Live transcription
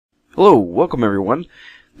Hello, welcome everyone.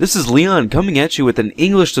 This is Leon coming at you with an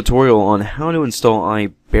English tutorial on how to install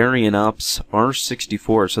iBerianOps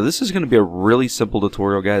r64. So this is going to be a really simple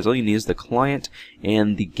tutorial, guys. All you need is the client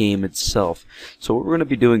and the game itself. So what we're going to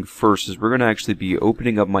be doing first is we're going to actually be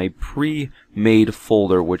opening up my pre-made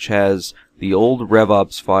folder, which has the old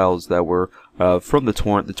RevOps files that were from the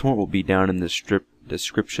torrent. The torrent will be down in the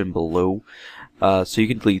description below. So you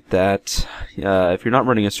can delete that. If you're not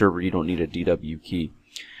running a server, you don't need a DW key.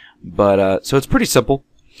 But so it's pretty simple.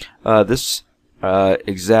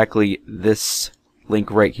 Exactly this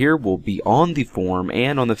link right here will be on the forum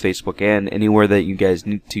and on the Facebook and anywhere that you guys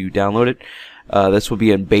need to download it. This will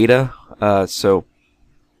be in beta. So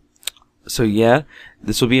yeah,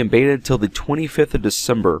 this will be in beta until the 25th of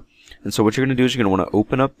December. And so what you're going to do is you're going to want to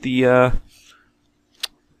open up the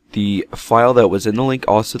file that was in the link.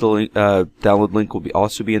 Also, the link, download link will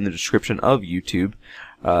also be in the description of YouTube.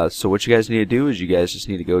 So what you guys need to do is you guys just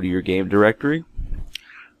need to go to your game directory,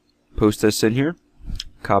 post this in here,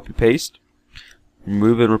 copy paste,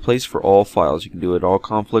 remove and replace for all files. You can do it all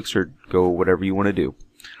conflicts or go whatever you want to do.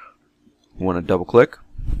 You want to double click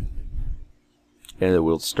and it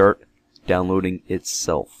will start downloading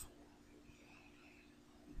itself.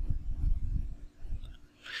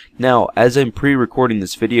 Now, as I'm pre-recording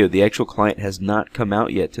this video, the actual client has not come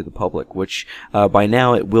out yet to the public, which by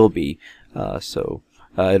now it will be.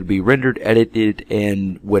 It'll be rendered, edited,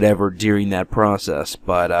 and whatever during that process.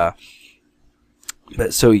 But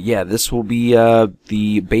so yeah, this will be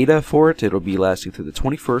the beta for it. It'll be lasting through the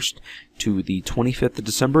 21st to the 25th of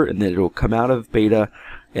December, and then it'll come out of beta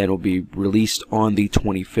and will be released on the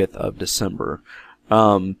 25th of December.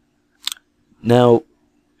 Now,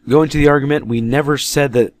 going to the argument, we never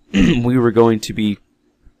said that we were going to be.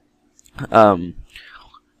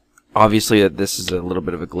 Obviously, this is a little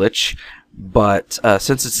bit of a glitch. But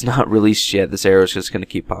since it's not released yet, this arrow is just going to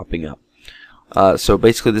keep popping up. So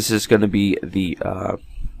basically, this is going to be the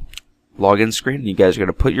login screen. You guys are going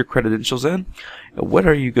to put your credentials in. And what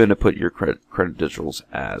are you going to put your credentials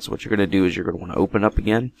as? What you're going to do is you're going to want to open up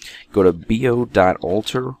again. Go to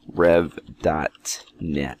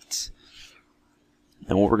bo.alterrev.net.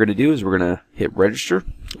 And what we're going to do is we're going to hit register,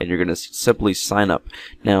 and you're going to simply sign up.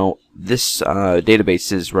 Now, this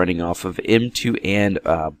database is running off of M2 and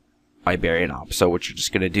iBerianOps. So what you're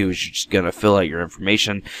just going to do is you're just going to fill out your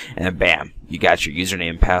information, and then bam, you got your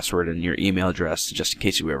username, password, and your email address, just in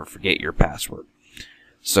case you ever forget your password.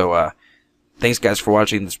 So thanks guys for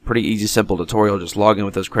watching this pretty easy, simple tutorial. Just log in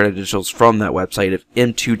with those credentials from that website of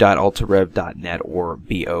m2.alterrev.net or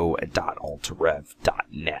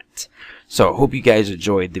bo.alterrev.net. So I hope you guys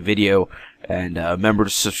enjoyed the video, and remember to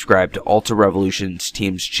subscribe to Alter Revolution's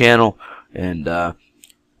team's channel, and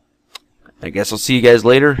I guess I'll see you guys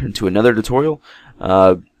later into another tutorial.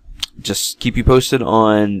 Just keep you posted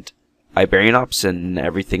on iBerianOps and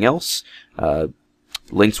everything else.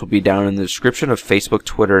 Links will be down in the description of Facebook,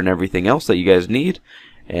 Twitter, and everything else that you guys need.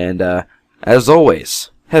 And as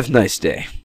always, have a nice day.